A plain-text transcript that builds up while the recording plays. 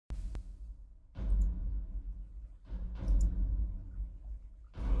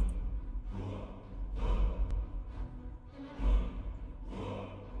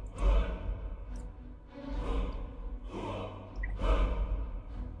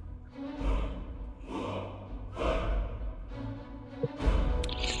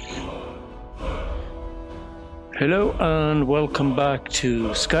Hello and welcome back to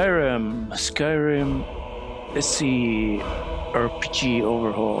Skyrim SE RPG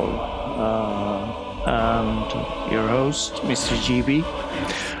Overhaul, and your host, Mr. GB,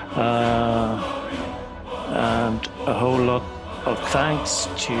 and a whole lot of thanks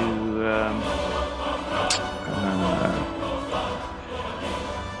to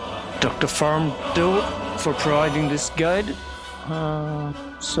DrPharmDawg for providing this guide.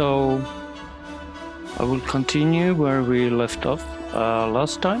 So I will continue where we left off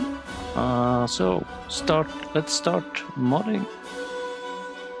last time. So let's start modding.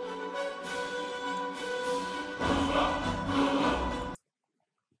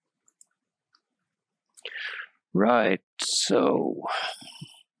 Right, so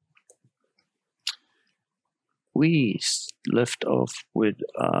we left off with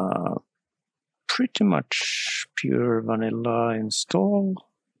pretty much pure vanilla install,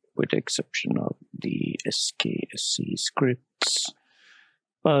 with the exception of the SE scripts,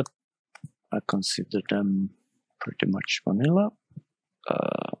 but I consider them pretty much vanilla,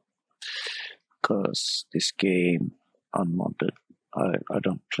 because this game unmodded, I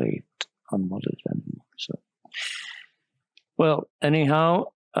don't play it unmodded anymore. So, well,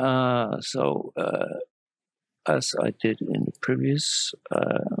 anyhow, as I did in the previous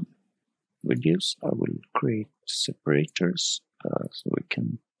videos, I will create separators so we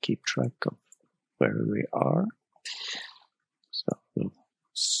can keep track of where we are. So we'll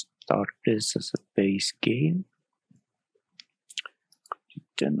start this as a base game.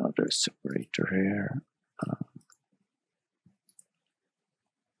 Create another separator here.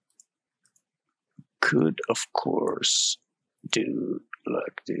 Could of course do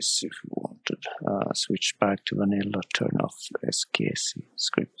like this if you wanted. Switch back to vanilla, turn off SE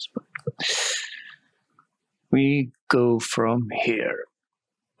scripts. But we go from here.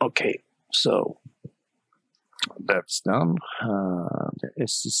 Okay, so that's done. The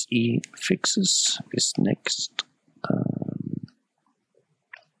SE fixes is next.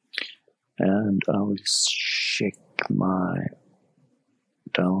 And I will check my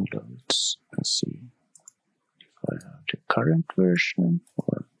downloads and see if I have the current version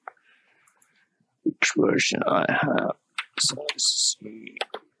or which version I have. So SE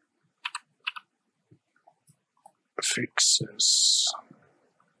fixes.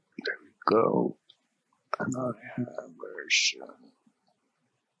 There we go. And I have version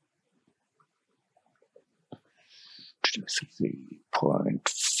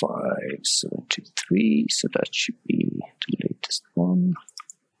 3.573, so that should be the latest one.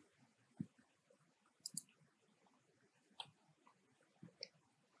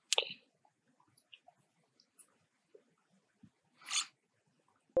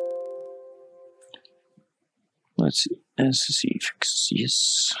 Let's see, SE fixes,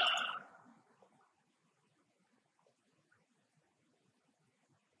 yes.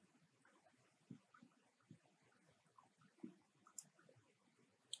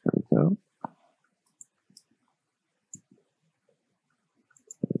 There we go.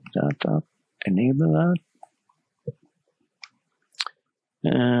 Put that up, enable that.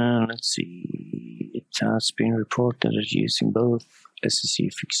 And let's see, it has been reported that using both SE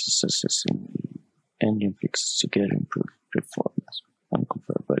fixes as engine fixes to get improved performance.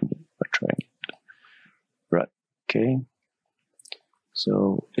 Unconfirmed by trying it. Right, okay.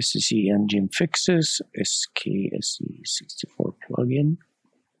 So SE engine fixes, SE64 plugin.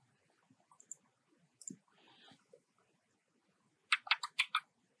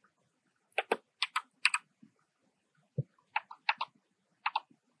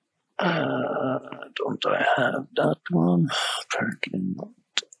 Don't I have that one? Apparently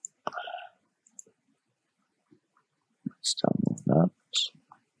not. Let's download that.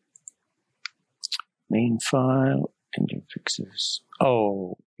 Main file, engine fixes.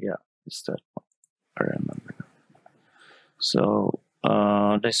 Oh, yeah, it's that one. I remember now. So,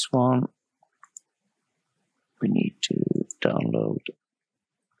 this one we need to download.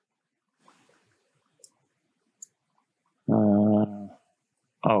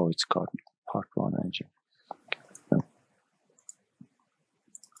 Oh, it's called part 1 engine. No.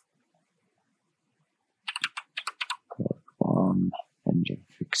 Part 1 engine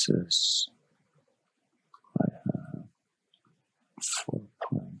fixes. I have 4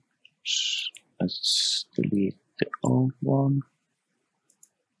 points. Let's delete the old one.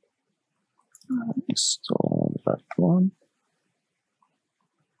 Install that one.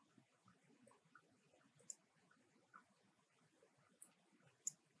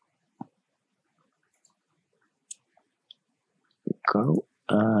 Go,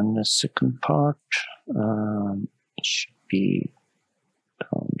 and the second part it should be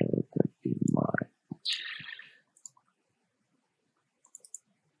downloaded in my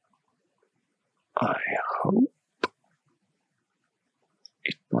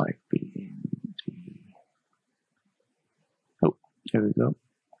it might be in the... Oh, there we go.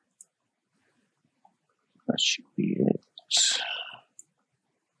 That should be it.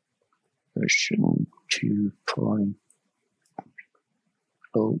 Version 2.0.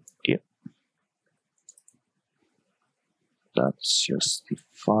 Yep. That's just the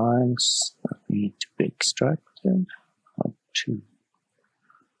files that need to be extracted onto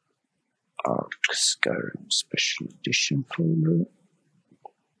our Skyrim Special Edition folder.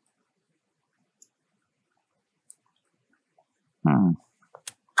 I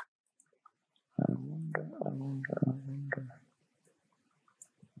wonder.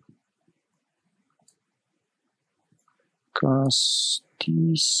 Because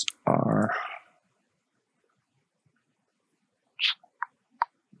these are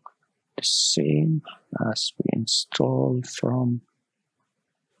the same as we installed from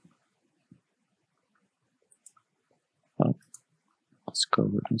let's go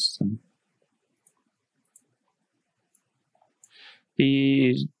with this then.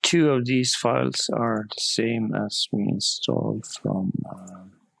 The two of these files are the same as we installed from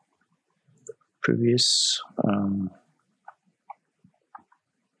previous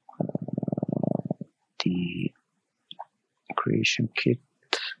the creation kit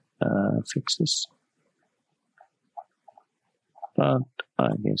fixes, but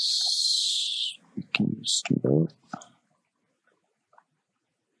I guess we can use them both.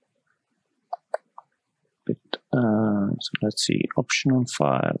 So let's see, optional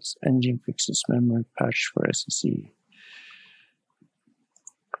files, engine fixes, memory patch for SE.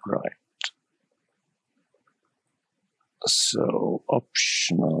 Right. So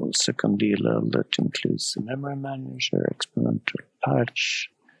optional second DLL that includes the memory manager, experimental patch,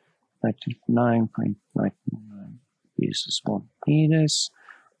 99.99 users won't need this,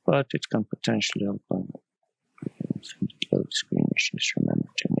 but it can potentially help on load screen issues. Remember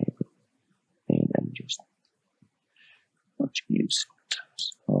to enable main and just not to use it.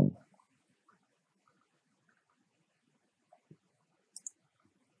 So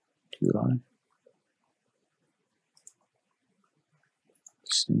do I?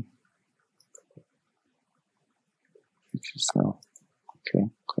 Let's see. Fixes now. Okay,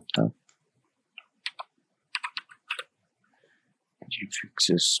 got that. Engine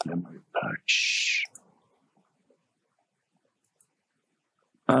fixes, memory patch.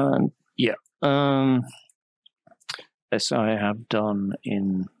 And yeah, as I have done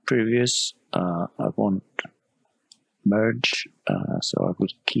in previous, I won't merge, so I will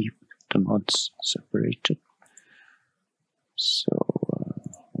keep the mods separated. So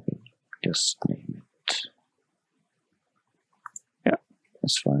I'll just name it. Yeah,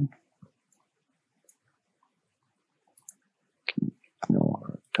 that's fine. Can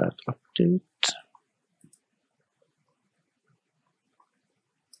ignore that update.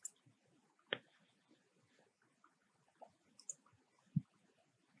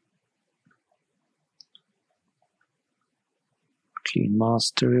 Clean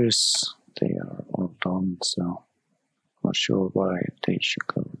masters, they are all done, so I'm not sure why they should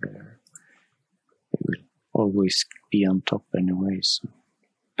go there. They will always be on top anyway. So.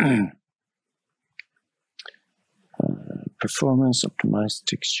 Performance optimized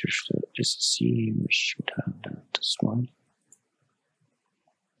textures for SE, we should have that as well.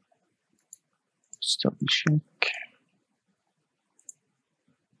 Let's double check.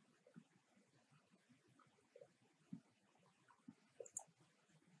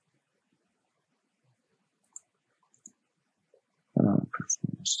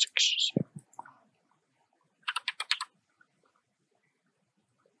 Performance textures here.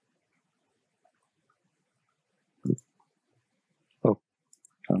 Oh,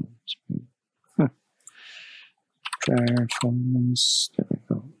 performance, there we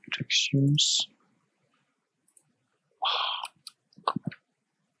go, textures. Come on.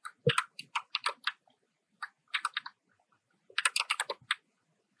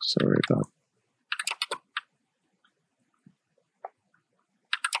 Sorry about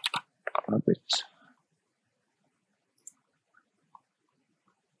a bit.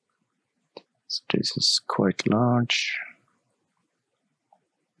 So this is quite large.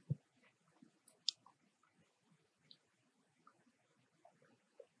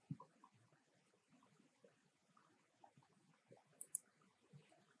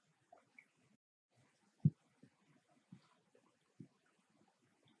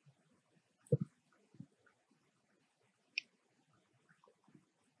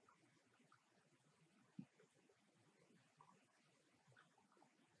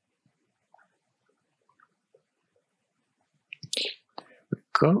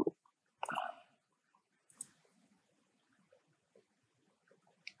 Go.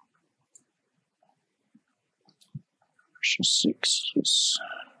 version 6, yes.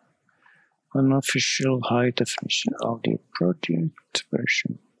 Unofficial high definition audio project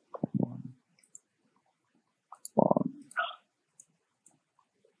version 1.1.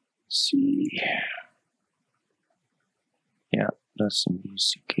 See. Yeah, that's some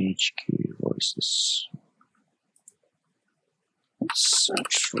music HQ voices. Let's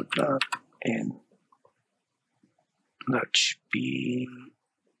search for that, and that should be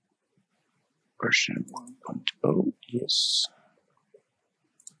version 1.0, yes.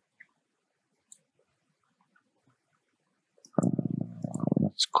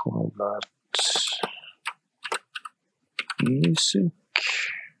 Let's call that music.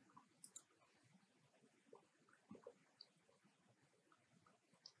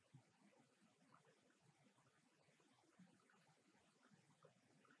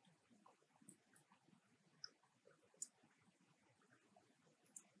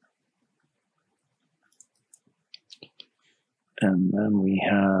 And then we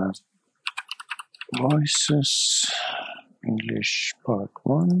have voices, English part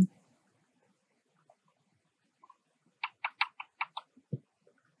 1.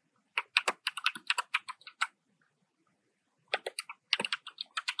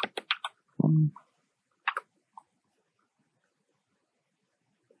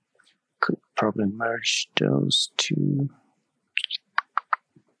 Could probably merge those two.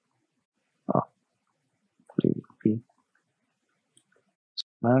 Oh, leave it be.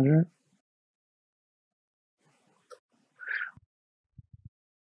 Matter.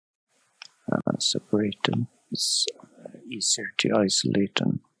 Separate them. It's easier to isolate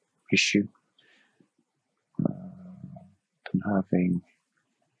an issue than having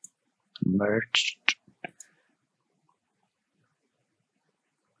merged.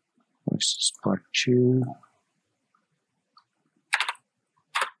 This is part 2.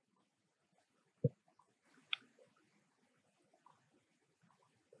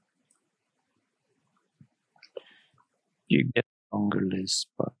 You get a longer list,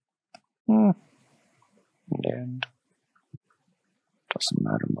 but in the end, doesn't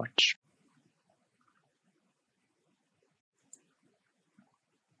matter much.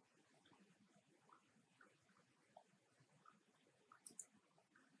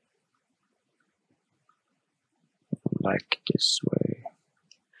 Like this way.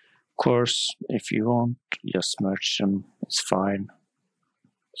 Of course, if you want, just merge them, it's fine.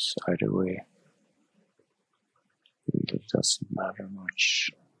 It's either way. It really doesn't matter much.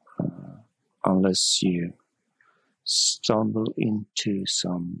 Unless you stumble into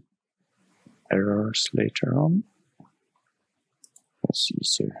some errors later on. It's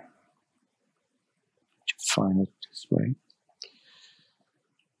easier to find it this way.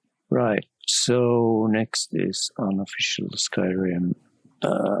 Right, so next is unofficial Skyrim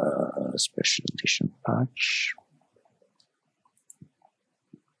special edition patch.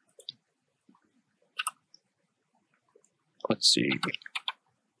 Let's see.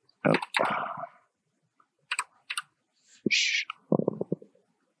 Oh.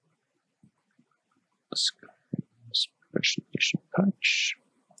 Skyrim special edition patch.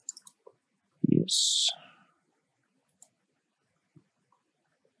 Yes.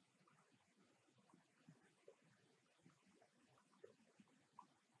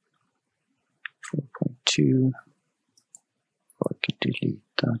 Two. I can delete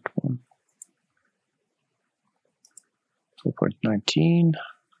that one. 4.19.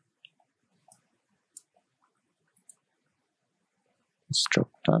 Let's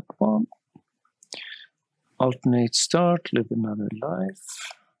drop that one. Alternate start, live another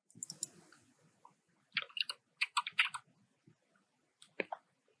life.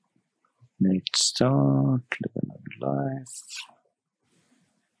 Alternate start, live another life.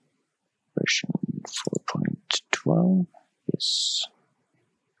 Version 4.12, yes.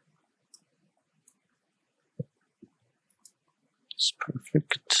 It's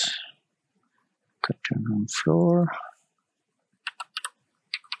perfect. Cutting room floor.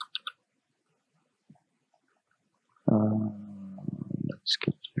 Let's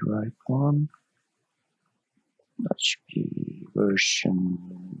get the right one. That should be version,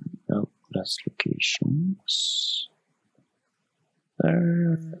 no, that's locations.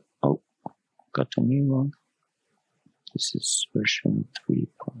 There, oh, got a new one. This is version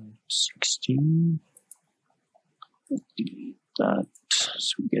 3.16. Delete that,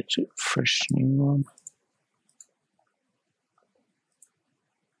 so we get a fresh new one.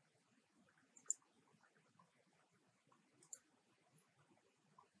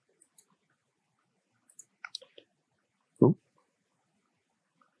 Oh,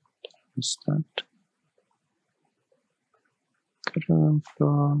 what's that? Cut around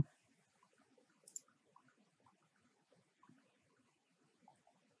floor.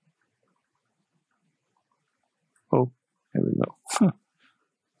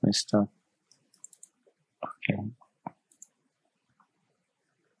 missed that. Okay.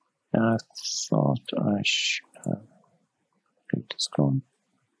 I thought I should have this one.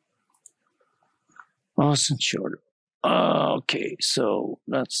 I wasn't sure. Okay, so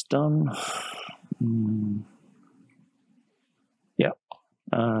that's done. Yeah,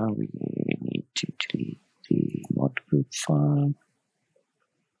 we need to delete the mod group file.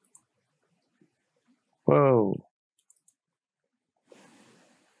 Whoa.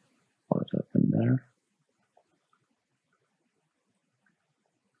 What happened there?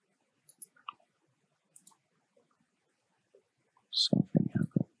 Something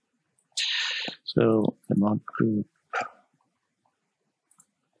happened. So the mod group,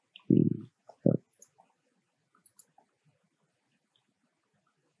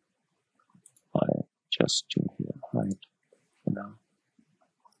 I just do here hide for now.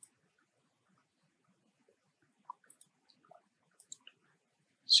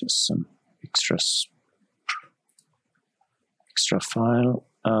 It's just some extra file.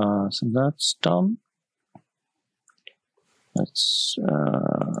 So that's done. Let's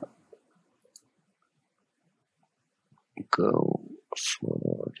go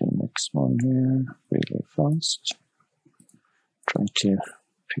for the next one here really fast. Trying to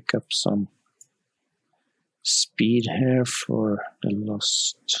pick up some speed here for the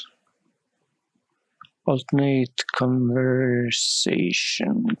lost alternate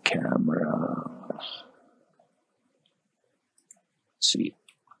conversation camera. Let's see.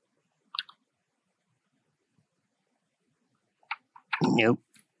 Nope.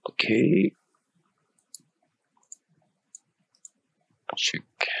 Okay. Check.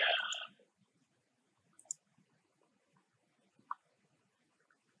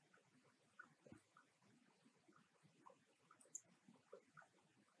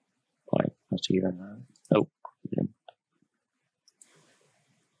 Why not even? Oh,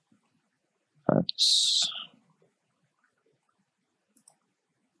 that's.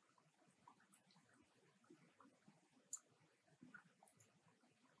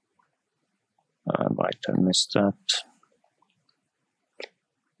 I might have missed that.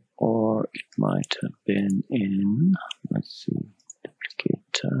 Or it might have been in, let's see, duplicate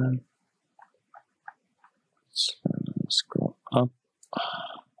tab. So let's go up,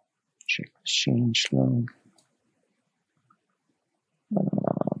 check the change log.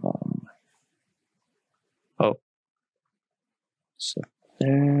 Oh, so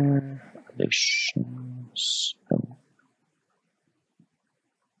there, additions, updates.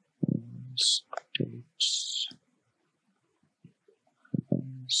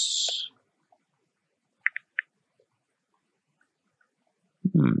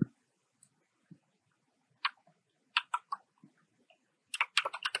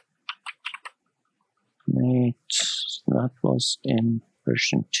 That was in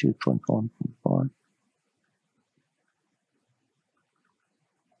version 2.1.1.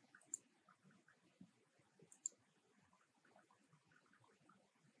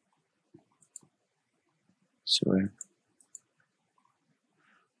 Sorry.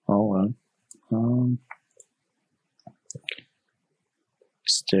 Oh well.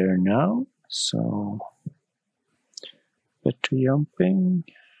 It's there now, so better jumping.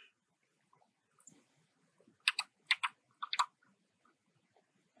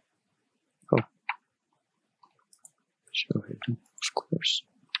 Oh, show hidden, of course.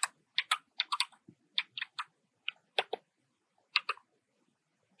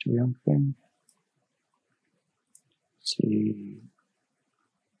 Jumping. Let's see,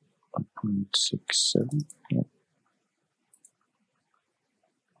 1.67. Yeah.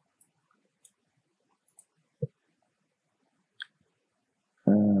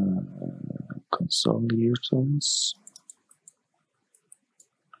 Console utils.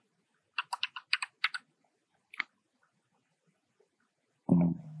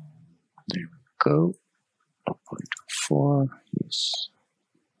 There we go. 0.4. Yes.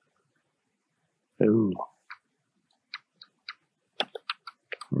 Oh.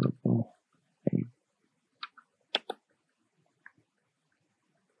 Horrible. Hey.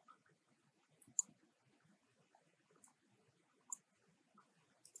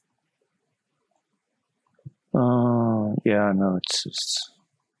 Yeah, no, it's just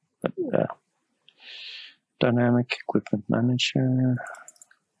dynamic equipment manager.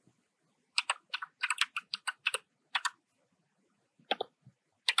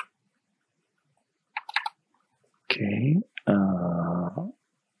 Okay.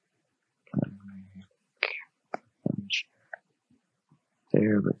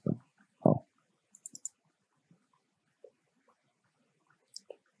 There we go. Oh.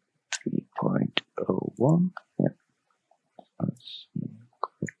 3.01. Yeah. That's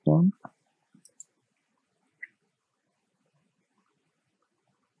correct. one.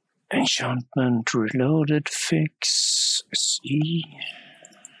 Enchantment reloaded fix SE.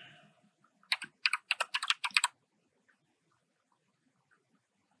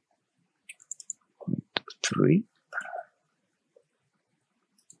 3.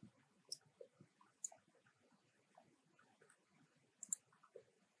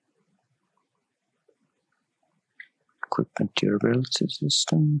 Equipment durability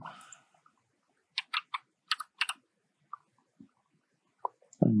system.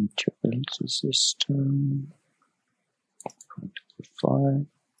 And durability system. 5.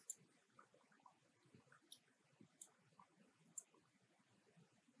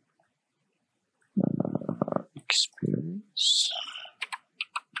 Experience.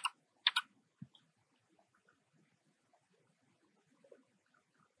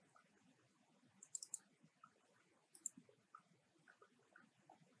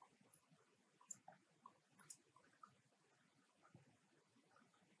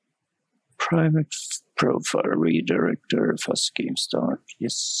 Private profile redirector, fast game start,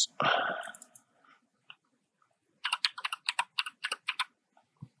 yes.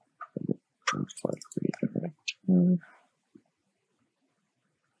 Private profile redirector.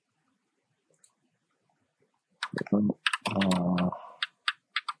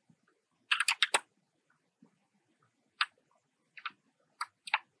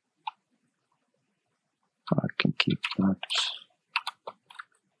 I can keep that.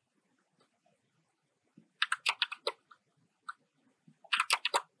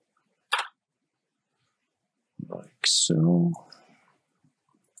 Like so.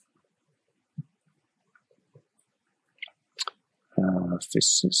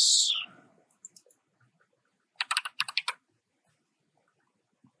 Physis.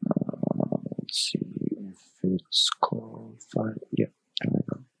 Let's see if it's qualified. Yeah, there we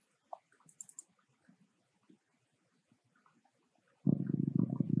go.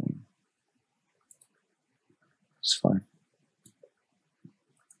 It's fine.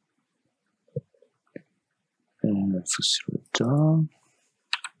 And DrPharmDawg.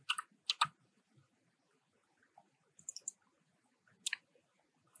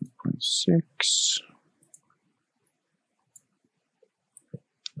 Six.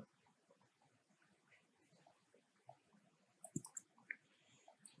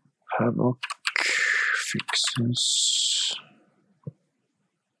 Havoc fixes.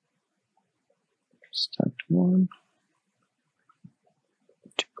 Is that one?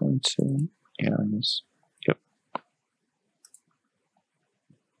 2.7. Yeah, yes. Yep.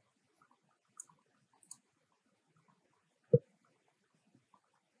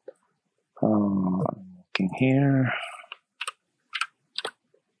 I'm looking here.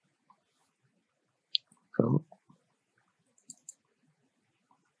 Go.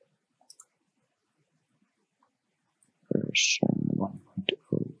 Version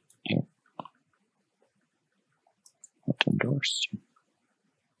 1.0. Yeah. Not endorsed.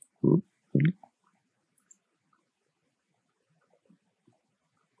 Ooh, really?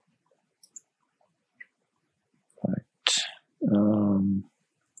 Right.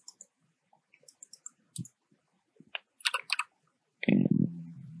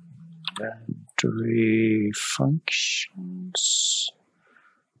 Inventory functions.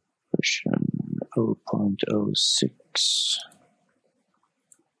 Version 0.06.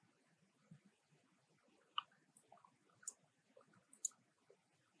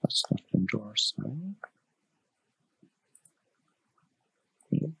 That's not endorsed.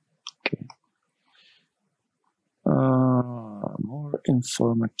 Okay. More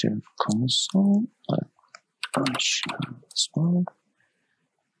informative console. I should have this one.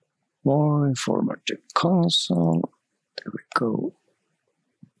 More informative console. There we go.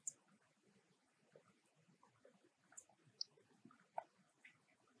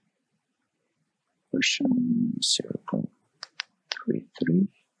 Version 0.33.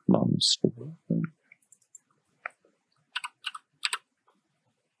 Months development.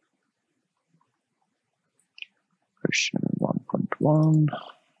 Version 1.1.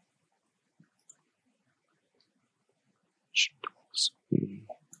 Should also be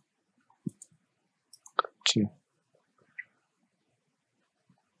got to.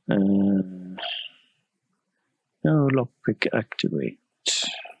 No lockpick activate.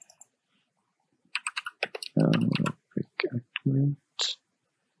 No lockpick activate.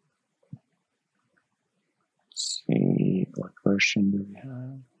 Let's see, what version do we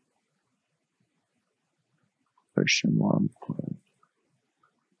have? Version 1.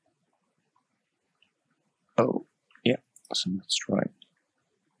 Oh, yeah, so that's right.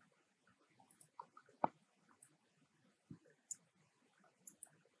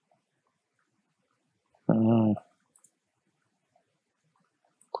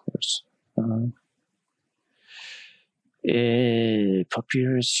 course.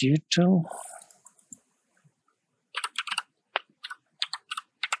 Papyrus util.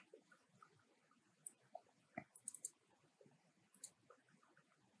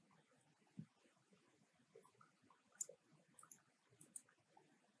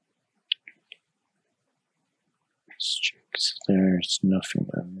 Let's check. There's nothing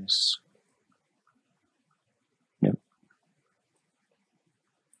on this. Yep.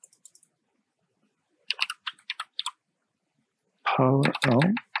 Power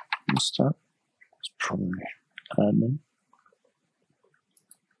on. What's that? It's probably admin.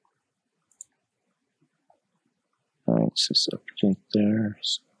 Alright, it says update there.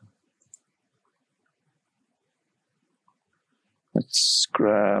 So let's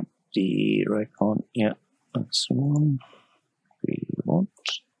grab the right one. Yeah, that's the one we want.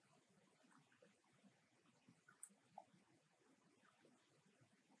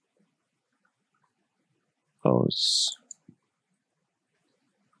 Pose.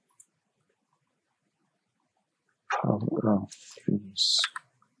 Power off, please.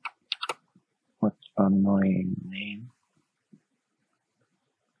 What annoying name.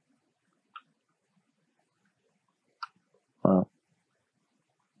 Wow.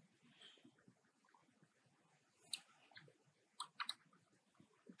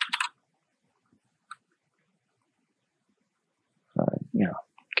 Yeah,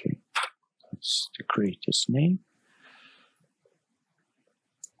 okay. That's the greatest name.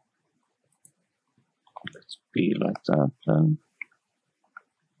 Let's be like that then.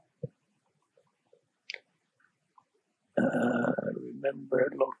 Remember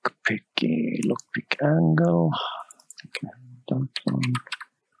lockpick angle. Okay, that one.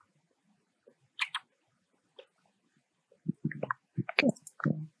 Lockpick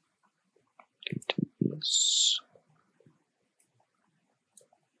angle. ATS.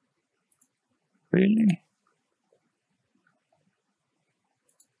 Really?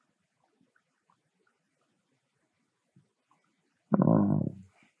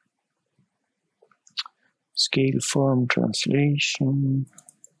 Scale form translation.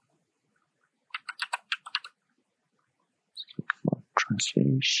 Scale form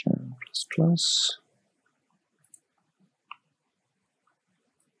translation plus.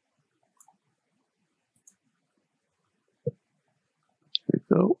 Here we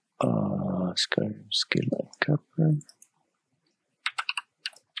go. Skyrim scale and cover.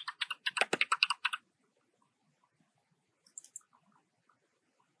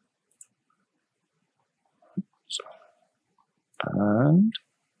 And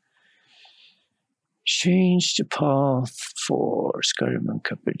change the path for Skyrim and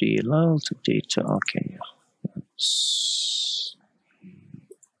Copper DLL to data. Okay,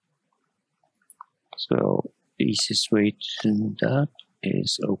 so the easiest way to do that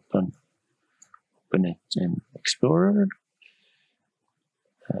is open it in Explorer.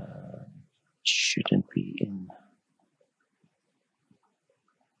 Shouldn't be in.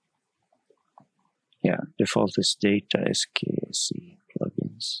 Yeah, default is data SE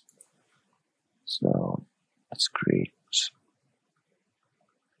plugins. So let's create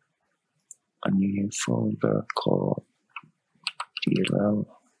a new folder called DLL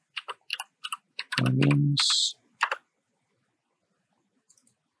plugins.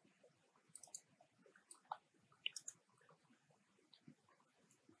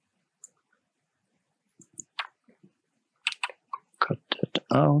 Cut that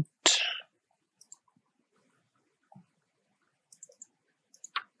out.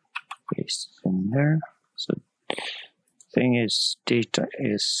 Paste it in there. So thing is, data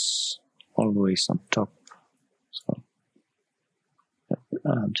is always on top. So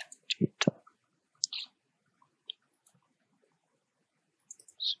add data.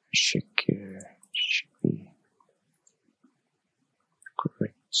 So check here should be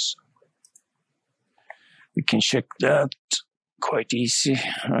correct. So we can check that quite easy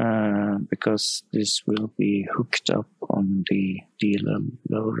because this will be hooked up on the DLL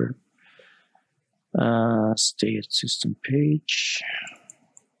loader. Stay at system page.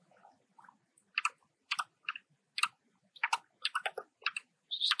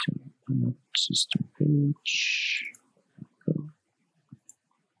 System page. Go.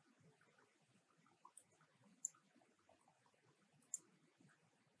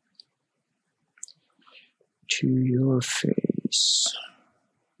 To your face.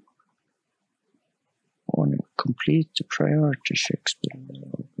 Warning, complete the priority checks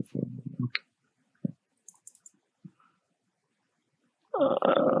below before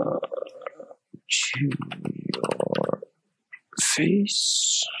to your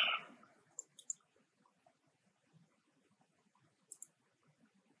face.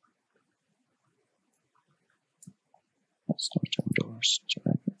 That's not endorsed.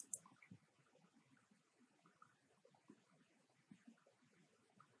 Right?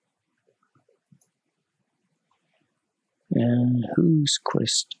 And whose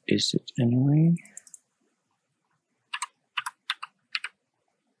quest is it anyway?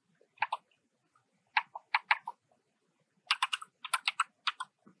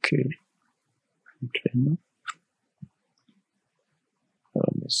 Okay.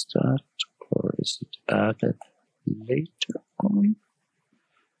 Is that, or is it added later on?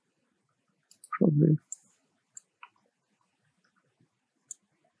 Probably.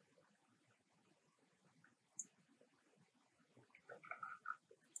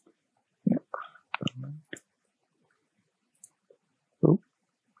 Yeah. Oh.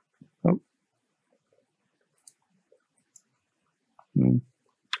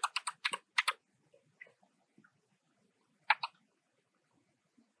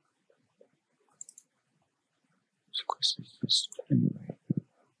 Anyway,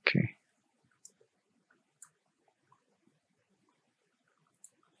 okay.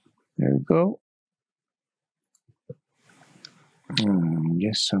 There we go.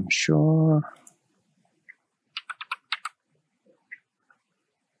 Yes, I'm sure.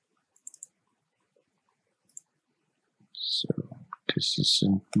 So this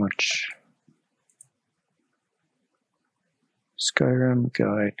isn't much. SkyRem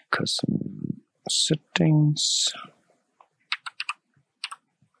guide custom settings.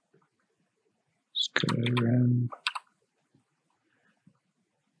 SkyRem.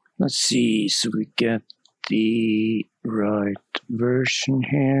 Let's see, so we get the right version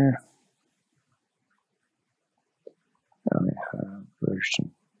here. I have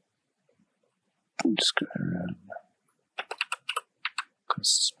version SkyRem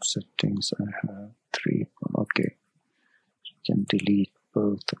custom settings. I have 3. Okay, you can delete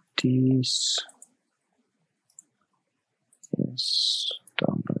both of these. Yes,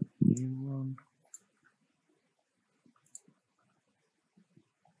 download new one.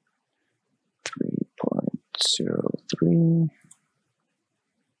 Zero 3.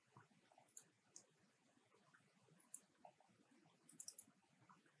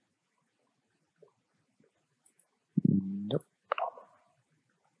 Nope.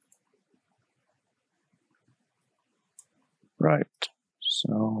 Right.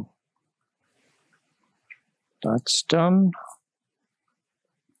 So that's done.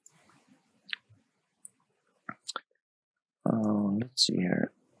 Let's see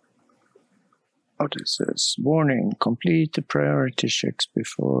here. What it says, warning, complete the priority checks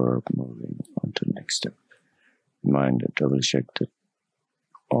before moving on to the next step. Reminder, double check that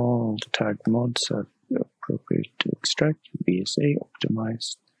all the tagged mods are appropriate to extract, BSA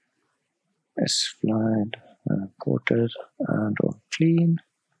optimized, S-flied, ported, and or clean.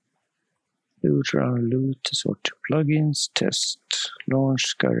 Loot around loot to sort to plugins, test,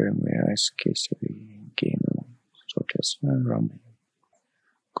 launch, Skyrim SE game, sort test, and running.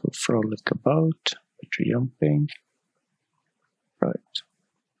 Go frolic about, battery jumping. Right.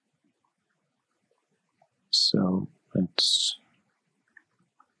 So let's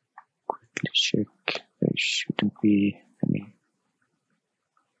quickly check. There shouldn't be any.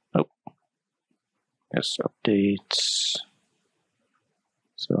 Oh, yes, updates.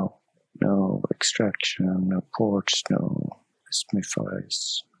 So no extraction, no ports, no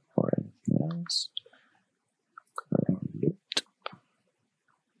SMIFIs or anything else.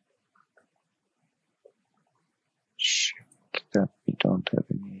 Check that we don't have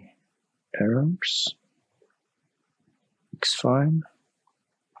any errors. Looks fine.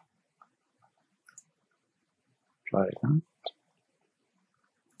 Apply that.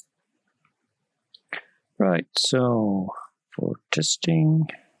 Right, so for testing,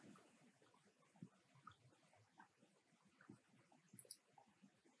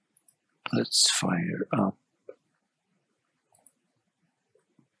 let's fire up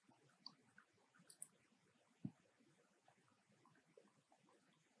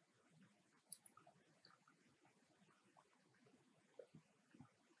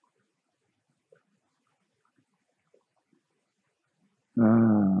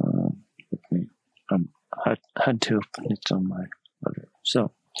had to open it on my other.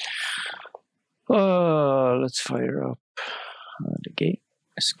 So let's fire up the game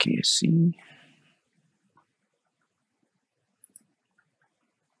SE.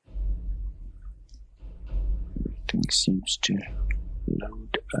 Everything seems to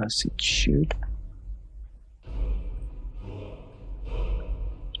load as it should.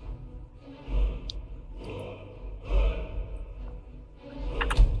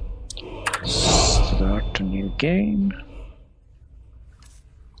 Start a new game.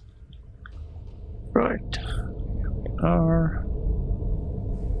 Right. 1 hour.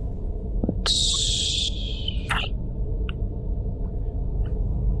 Let's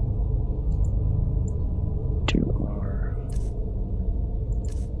 2 hour.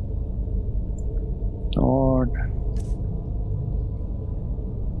 Nord.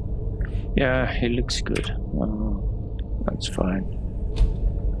 Yeah, he looks good. That's fine.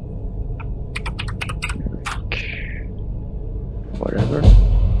 Whatever.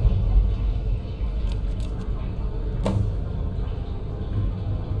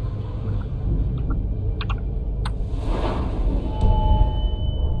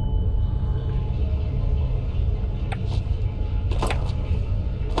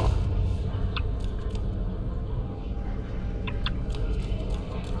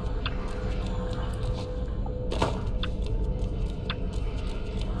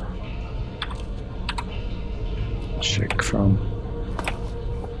 Check from.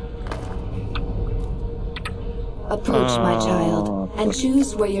 Approach, my child, and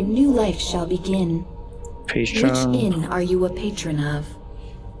choose where your new life shall begin. Patron. Which inn are you a patron of?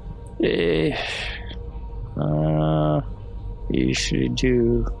 Usually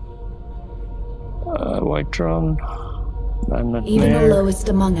do Whiterun. I'm not Even there. the lowest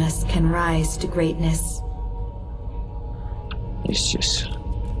among us can rise to greatness. It's just.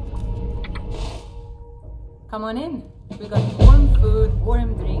 Come on in. We got warm food,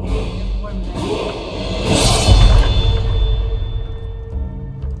 warm drinks, and warm bed.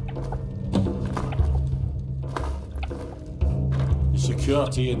 The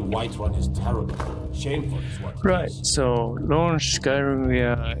security in Whiterun is terrible. Shameful is what it Right, is. so launch Skyrim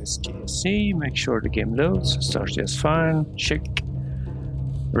via SE, make sure the game loads, starts just fine, check.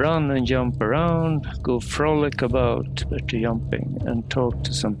 Run and jump around, go frolic about, better jumping, and talk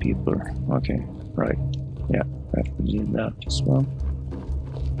to some people. Okay, right, yeah, I have to do that as well.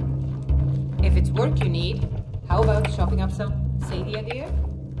 If it's work you need, how about shopping up some Sadie idea?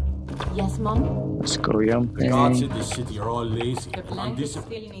 Yes, Mom? Let's go jumping. Guards in this city are all lazy The and blanket still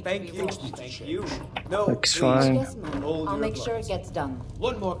undisciplined. needs Thank to be you. washed. Thank you. No, Looks please. fine. Yes, Mom. Hold I'll your make sure it applause. gets done.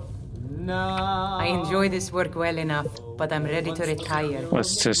 One more. No. I enjoy this work well enough, but I'm ready to retire.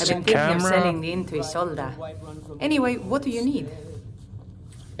 What's this, I've a been thinking of selling camera? the inn to Isolda. Anyway, what do you need?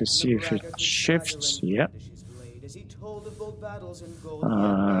 Let's see if it shifts, yeah.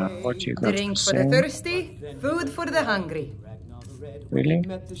 What you got Drink to for the say? thirsty, food for the hungry. Really?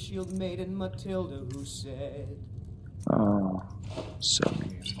 Met the shield maiden Matilda who said, Oh, so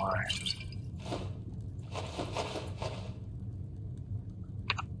my.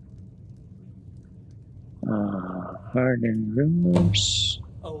 Heard in rumors.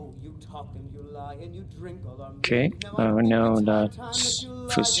 "Oh, you talk and you lie and you drink all our Okay, milk. now I we think know it's high that time that you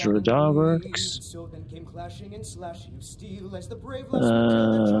lie Fusro down and works. leave." So then came clashing and slashing of steel as the brave lass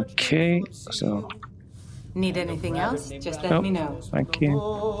Matilda charged Okay, full of so zeal. Need anything else? Just let Nope. me know. Thank you.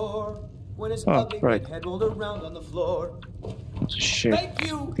 When his Oh, ugly right. red head rolled around on the floor. Let's shift Thank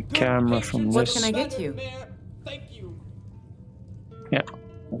you, the good camera from patrons. What this. can I get you? Mayor, thank you. Yeah,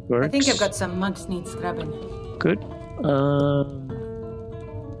 that works. I think I've got some mugs need scrubbing. Good.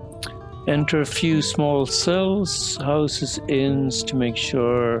 Enter a few small cells, houses, inns to make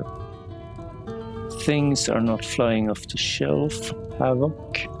sure things are not flying off the shelf.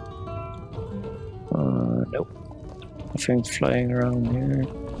 Havoc. Nope. Nothing flying around here.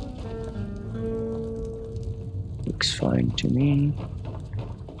 Looks fine to me.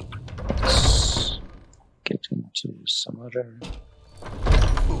 Let's get into some other.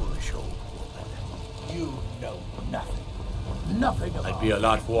 Foolish old woman. You know nothing. Nothing about I'd be a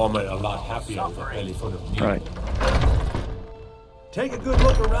lot warmer and a lot happier with a belly full of meat. Right. Take a good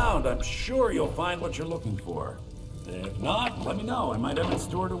look around. I'm sure you'll find what you're looking for. If not, let me know. I might have it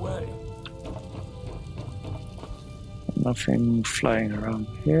stored away. Nothing flying around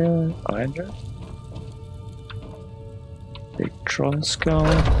here either. Big troll skull.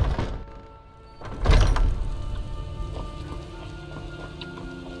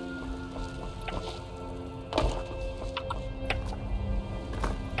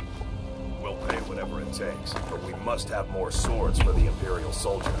 We'll pay whatever it takes, but we must have more swords for the Imperial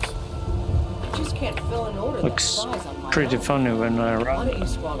soldiers. I just can't fill an order Looks that size on my pretty own. funny when I Why run. don't you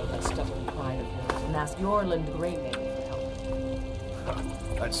swallow that stubborn pride of yours and ask Yorland Greymane for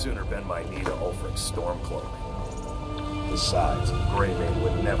help? I'd sooner bend my knee to Ulfric's Stormcloak. Besides, Greymane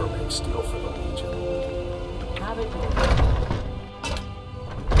would never make steel for the Legion. Have it your way.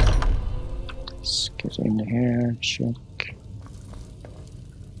 Let's get in here, check.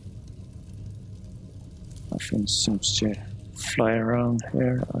 Nothing seems to fly around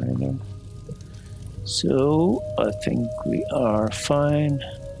here either. So, I think we are fine.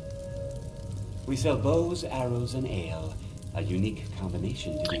 We sell bows, arrows, and ale. A unique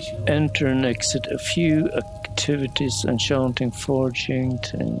combination, to be sure. Enter and exit a few activities, enchanting, forging,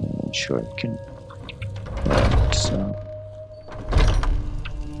 sure it can. Right, so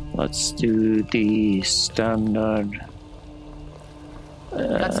let's do the standard.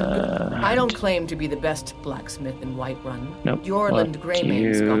 That's good. I don't claim to be the best blacksmith in Whiterun. Nope. Jorland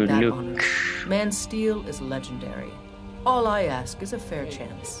Greymane's got that look? honor. Man's steel is legendary. All I ask is a fair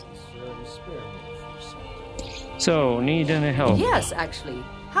chance. So, need any help? Yes, actually.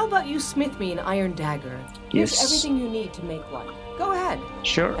 How about you smith me an iron dagger? Here's Yes. everything you need to make one. Go ahead.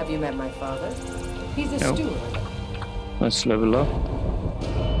 Sure. Have you met my father? He's a No. steward. Let's level up.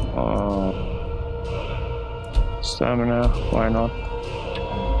 Stamina, why not?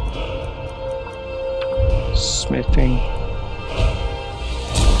 Smithing.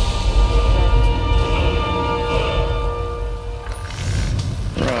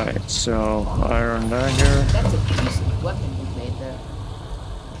 Right, so iron dagger. That's a decent weapon you've made there.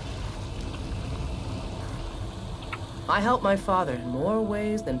 I help my father in more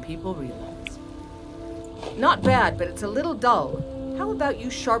ways than people realize. Not bad, but it's a little dull. How about you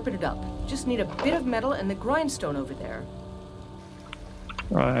sharpen it up? Just need a bit of metal and the grindstone over there.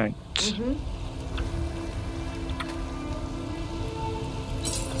 Right. Mm-hmm.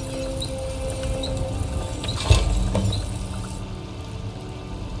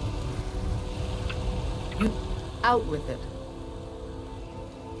 You out with it.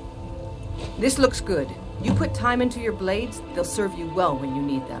 This looks good. You put time into your blades, they'll serve you well when you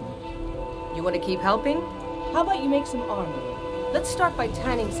need them. You want to keep helping? How about you make some armor? Let's start by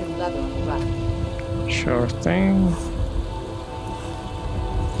tanning some leather on the rack. Sure thing.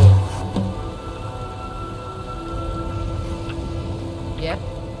 Yep.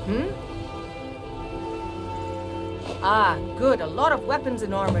 Ah, good. A lot of weapons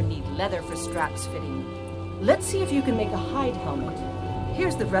and armor need leather for straps fitting. Let's see if you can make a hide helmet.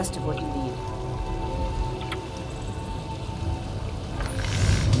 Here's the rest of what you need.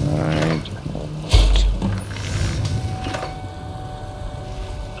 Right.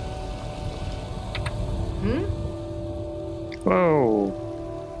 Whoa.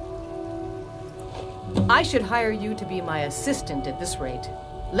 I should hire you to be my assistant at this rate.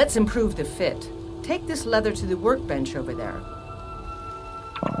 Let's improve the fit. Take this leather to the workbench over there.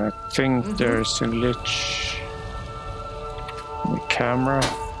 I think there's a glitch in the camera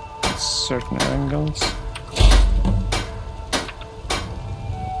at certain angles.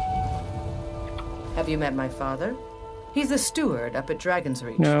 Have you met my father? He's a steward up at Dragon's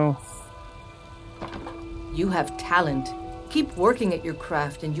Reach. No. You have talent. Keep working at your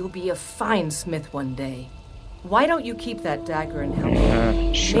craft and you'll be a fine smith one day. Why don't you keep that dagger and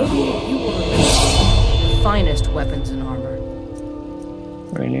helmet? Sure. Maybe you will remember the finest weapons and armor.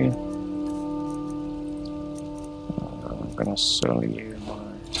 Really? I'm gonna sell you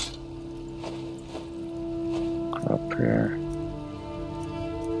my crap here.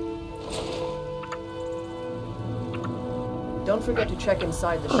 Don't forget to check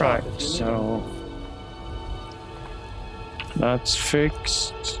inside the shop Right, if you need so that's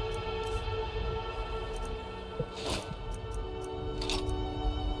fixed.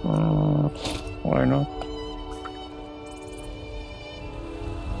 Why not?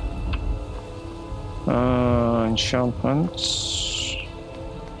 Enchantments.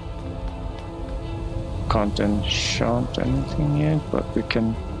 Can't enchant anything yet, but we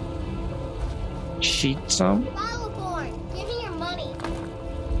can cheat some. Battleborn, give me your money.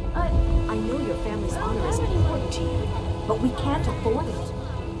 I know your family's honor is important to you, but we can't afford it.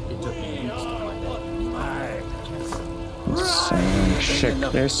 It took me weeks to find that. Let's check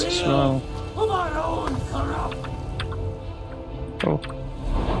this as well. Oh.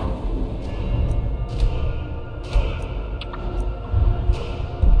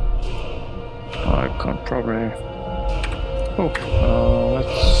 I can't probably. Oh,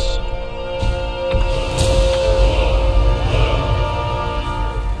 let's.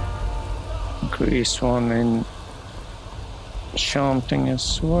 Increase one in chanting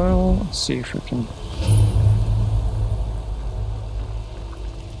as well. Let's see if we can.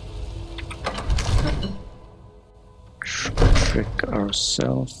 Trick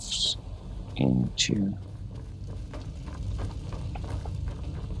ourselves into.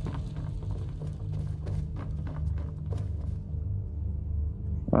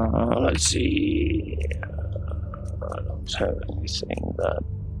 Let's see. I don't have anything that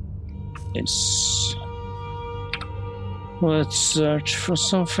is. Let's search for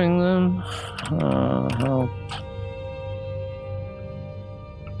something then. Help.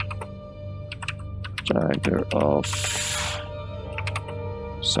 Dagger of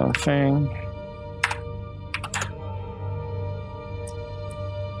something.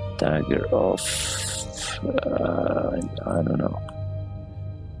 dagger of I don't know.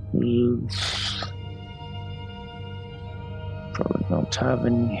 Probably don't have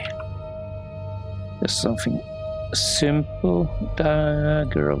any. There's something simple.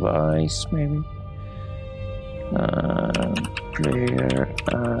 Dagger of ice, maybe. Player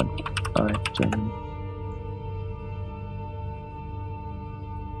add item.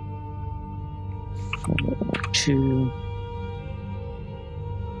 Two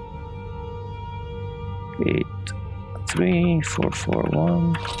 8 3 4 4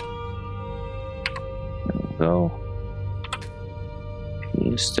 1. There we go.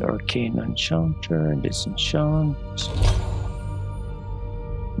 Here's the arcane enchanter. Disenchant.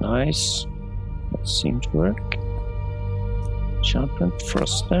 Nice. That seemed to work. Enchantment,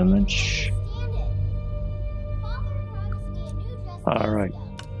 frost damage. Alright.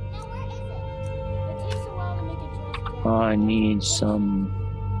 I need some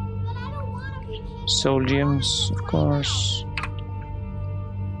soul gems, of course.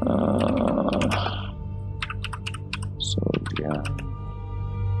 Soul gem.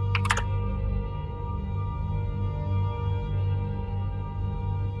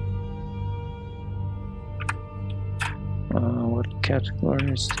 What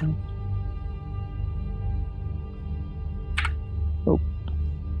category is that? Oh,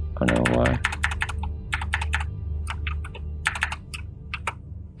 I know why.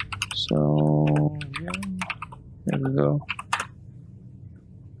 So yeah, there we go.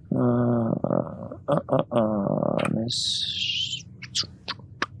 Miss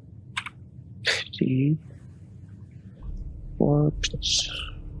 50 warped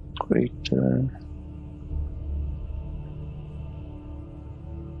greater.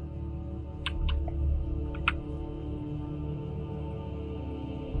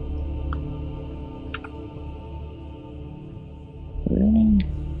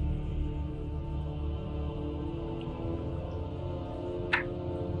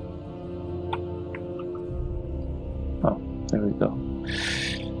 There we go.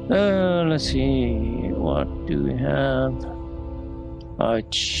 Let's see. What do we have?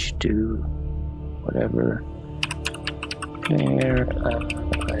 Do whatever. Player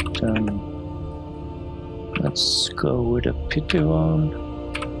item. Let's go with a pity one.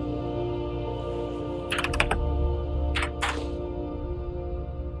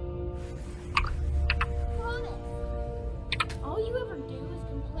 All you ever do is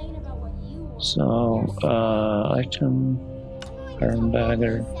complain about what you want. So, item. Iron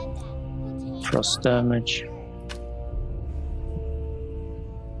dagger, frost damage.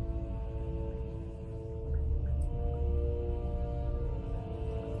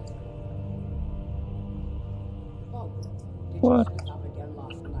 What?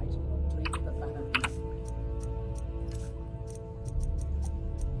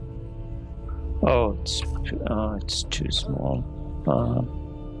 Oh, it's too small.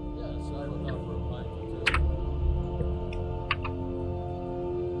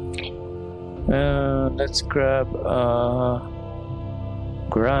 Let's grab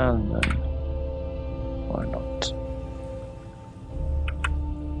grand then. Why not?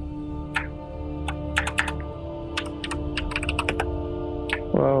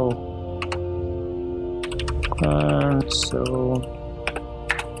 Whoa. And so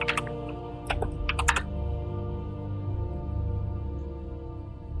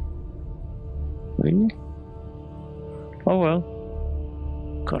really? Oh well.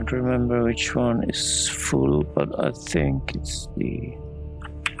 Can't remember which one is full, but I think it's the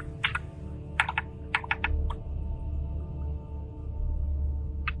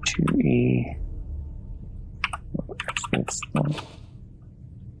E. What's next one?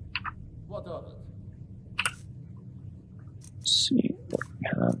 What of it? Let's see what we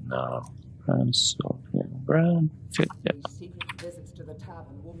have now. And so brown fit. Yeah. Secret visits to the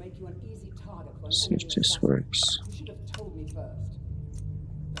tavern will make you an easy target for an See if enemy this assassin. works. You should have told me first.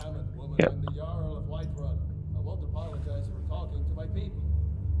 Damn it, woman, Yep. I'm the Jarl of Whiterun. I won't apologize for talking to my people.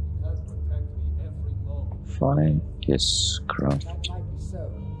 You can protect me every moment. Fine. Yes, craft. That might be so,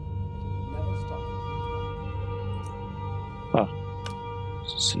 but it will never stop you from trying. Ah,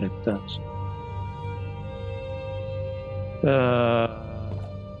 select that.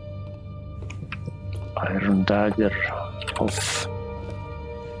 Iron dagger of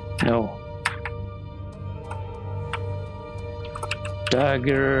no.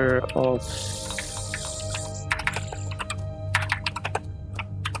 Dagger of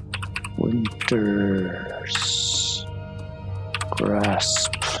winter's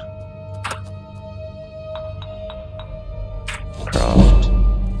grasp. Craft.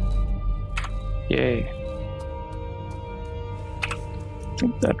 Yay.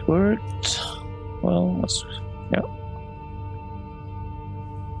 think that worked. Well, let's, yeah.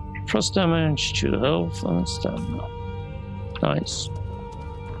 Frost damage to health and stamina. Nice.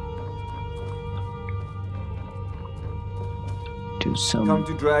 Do some Come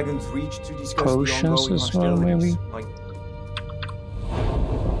to Dragon's Reach to discuss potions the ongoing as well, maybe. hostilities.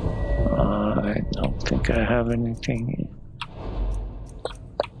 I don't think I have anything.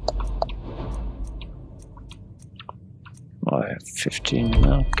 I have 15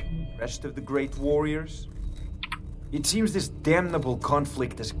 milk. Rest of the great warriors. It seems this damnable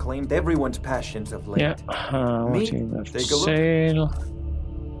conflict has claimed everyone's passions of late. Yeah, what Me? he left for Take a look. sale.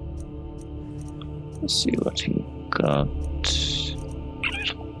 Let's see what he got.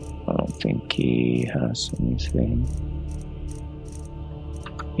 I don't think he has anything.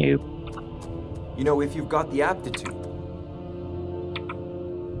 Yep. You know, if you've got the aptitude.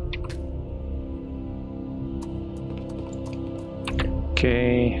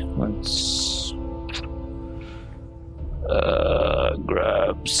 Okay, let's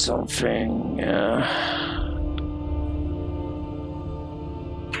grab something.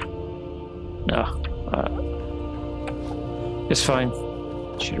 It's fine.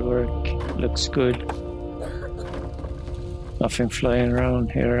 Should work. Looks good. Nothing flying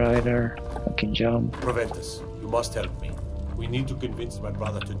around here either. I can jump. Proventus, you must help me. We need to convince my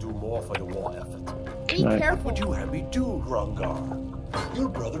brother to do more for the war effort. Be careful. What would you have me do, Hrongar? Your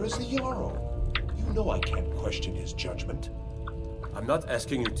brother is the Jarl. You know I can't question his judgment. I'm not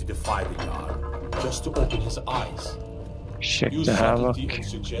asking you to defy the Jarl, just to open his eyes. Check Use the havoc. subtlety and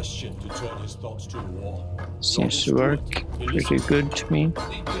suggestion to turn his thoughts to war. Seems to work pretty good to me.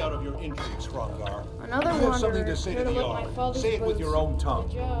 Lead me out of your intrigues, Hrongar. Another You have something wanderer to say heard to the about my Jarl. father's Say it with boots. your own tongue.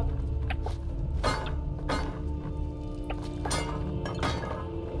 Good job.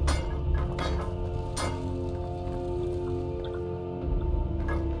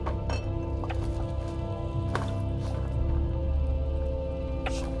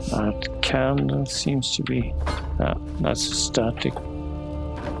 That candle seems to be... that's a static.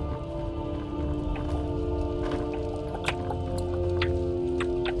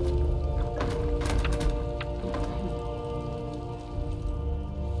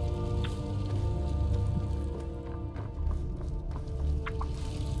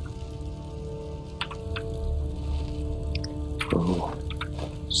 Oh,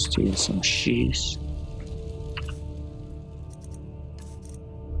 steal some cheese.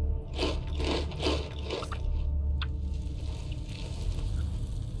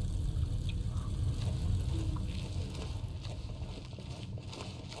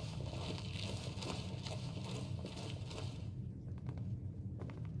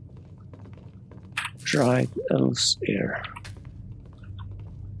 Dried else air.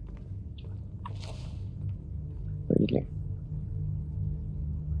 Really?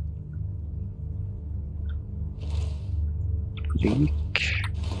 Leak.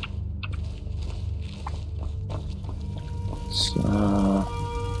 So,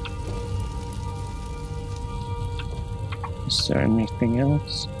 is there anything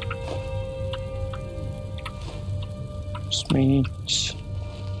else? Just meat.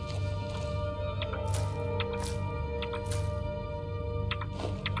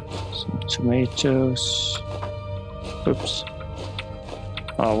 Some tomatoes. Oops.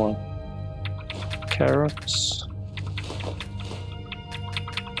 Oh well. Carrots.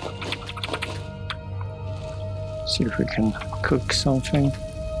 See if we can cook something.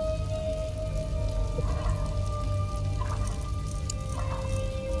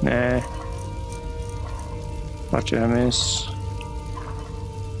 Nah. What do I miss?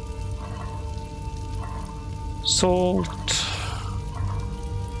 Salt.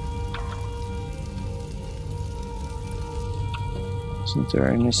 Isn't there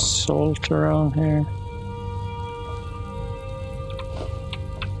any salt around here?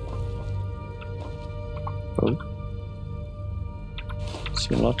 Oh.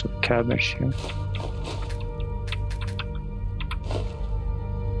 See a lot of cabbage here.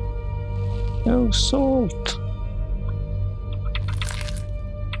 No salt.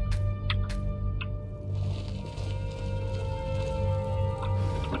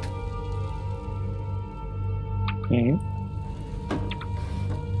 Okay.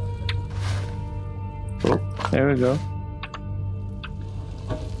 Oh, there we go.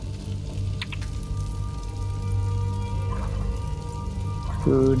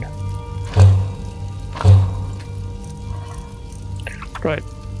 Food. Right,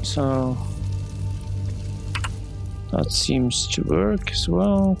 so that seems to work as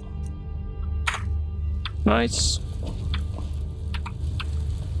well. Nice.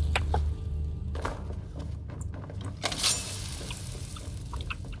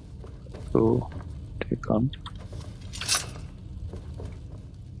 go take on.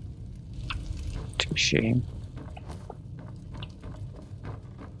 Too shame.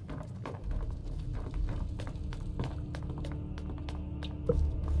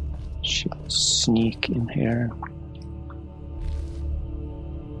 Should sneak in here.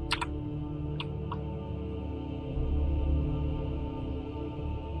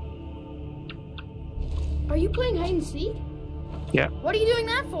 Are you playing hide and seek? Yeah. What are you doing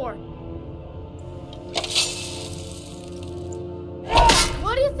that for?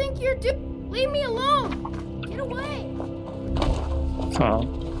 What do you think you're doing? Leave me alone! Get away! Oh.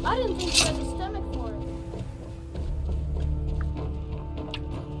 I didn't think you had the stomach for it.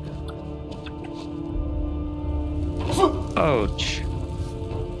 Ouch.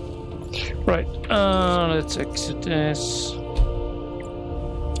 Right, let's exit this.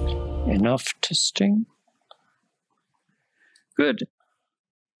 Enough testing. Good.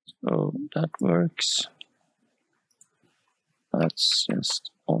 So that works. That's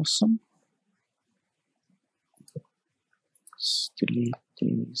just awesome. Let's delete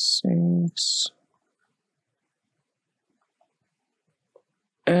these saves.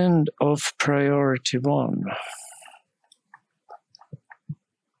 End of priority 1.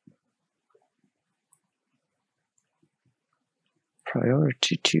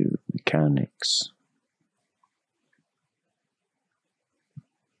 Priority 2, mechanics.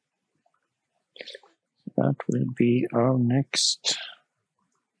 That will be our next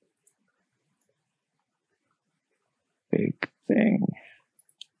big thing.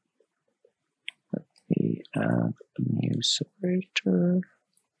 Let me add a new separator.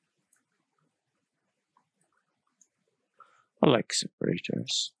 I like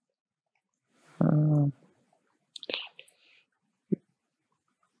separators.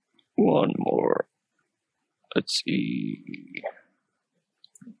 One more. Let's see.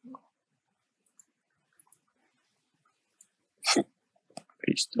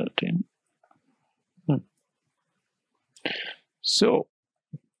 Paste that in. So,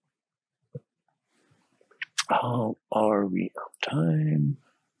 how are we on time?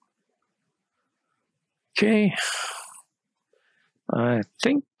 Okay. I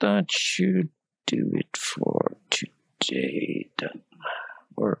think that should do it for today then.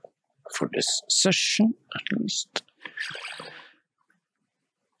 Or for this session, at least.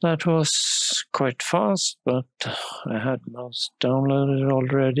 That was quite fast, but I had most downloaded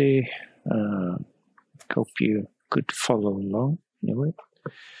already. Hope you could follow along anyway.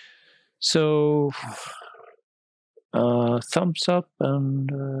 So, thumbs up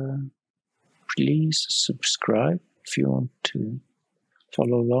and please subscribe if you want to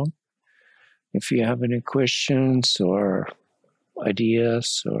follow along. If you have any questions or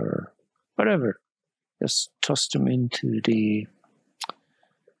ideas or whatever, just toss them into the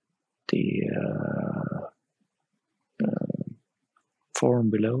forum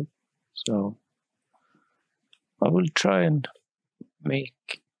below. So I will try and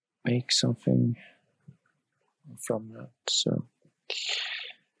make something from that. So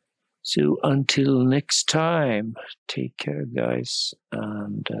until next time, take care, guys,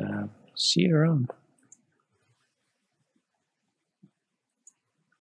 and see you around.